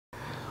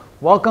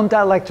Welcome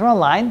to Lecture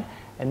Online.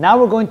 And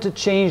now we're going to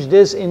change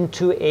this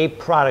into a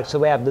product. So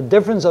we have the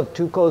difference of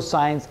two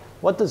cosines.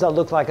 What does that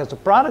look like as a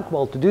product?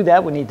 Well, to do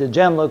that, we need the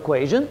general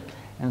equation.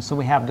 And so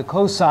we have the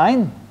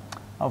cosine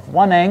of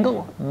one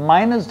angle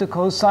minus the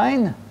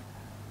cosine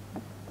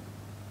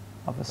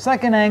of a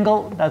second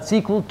angle. That's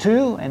equal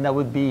to, and that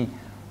would be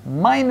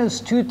minus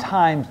 2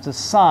 times the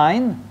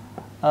sine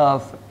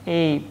of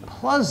a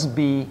plus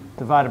b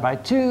divided by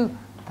 2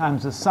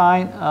 times the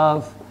sine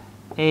of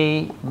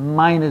a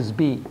minus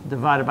b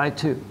divided by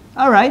 2.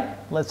 All right,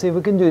 let's see if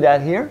we can do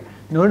that here.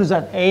 Notice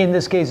that a in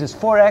this case is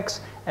 4x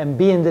and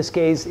b in this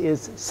case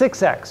is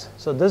 6x.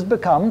 So this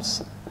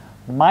becomes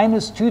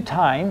minus 2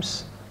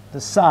 times the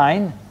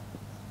sine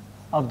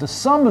of the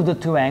sum of the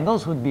two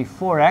angles would be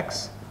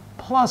 4x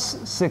plus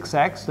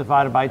 6x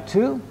divided by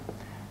 2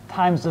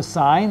 times the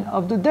sine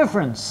of the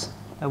difference.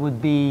 That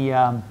would be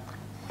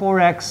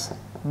 4x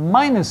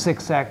minus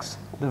 6x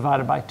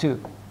divided by 2.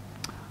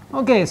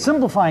 Okay,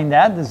 simplifying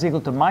that, this is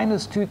equal to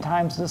minus 2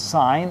 times the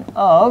sine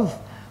of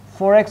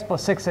 4x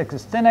plus 6x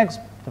is 10x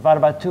divided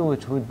by 2,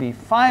 which would be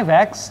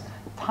 5x,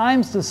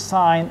 times the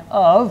sine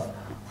of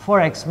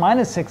 4x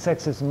minus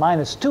 6x is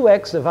minus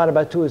 2x divided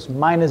by 2 is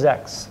minus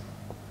x.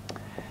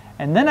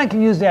 And then I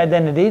can use the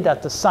identity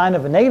that the sine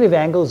of a negative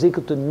angle is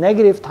equal to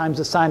negative times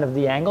the sine of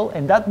the angle,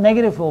 and that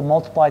negative will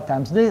multiply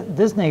times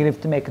this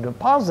negative to make it a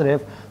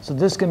positive, so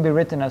this can be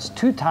written as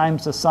 2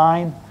 times the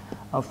sine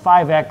of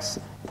 5x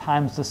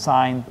times the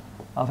sine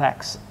of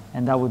x.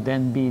 And that would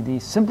then be the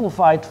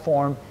simplified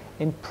form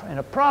in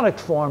a product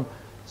form,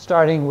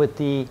 starting with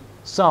the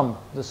sum,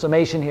 the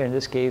summation here in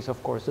this case,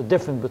 of course, the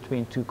difference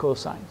between two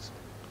cosines.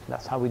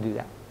 That's how we do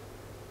that.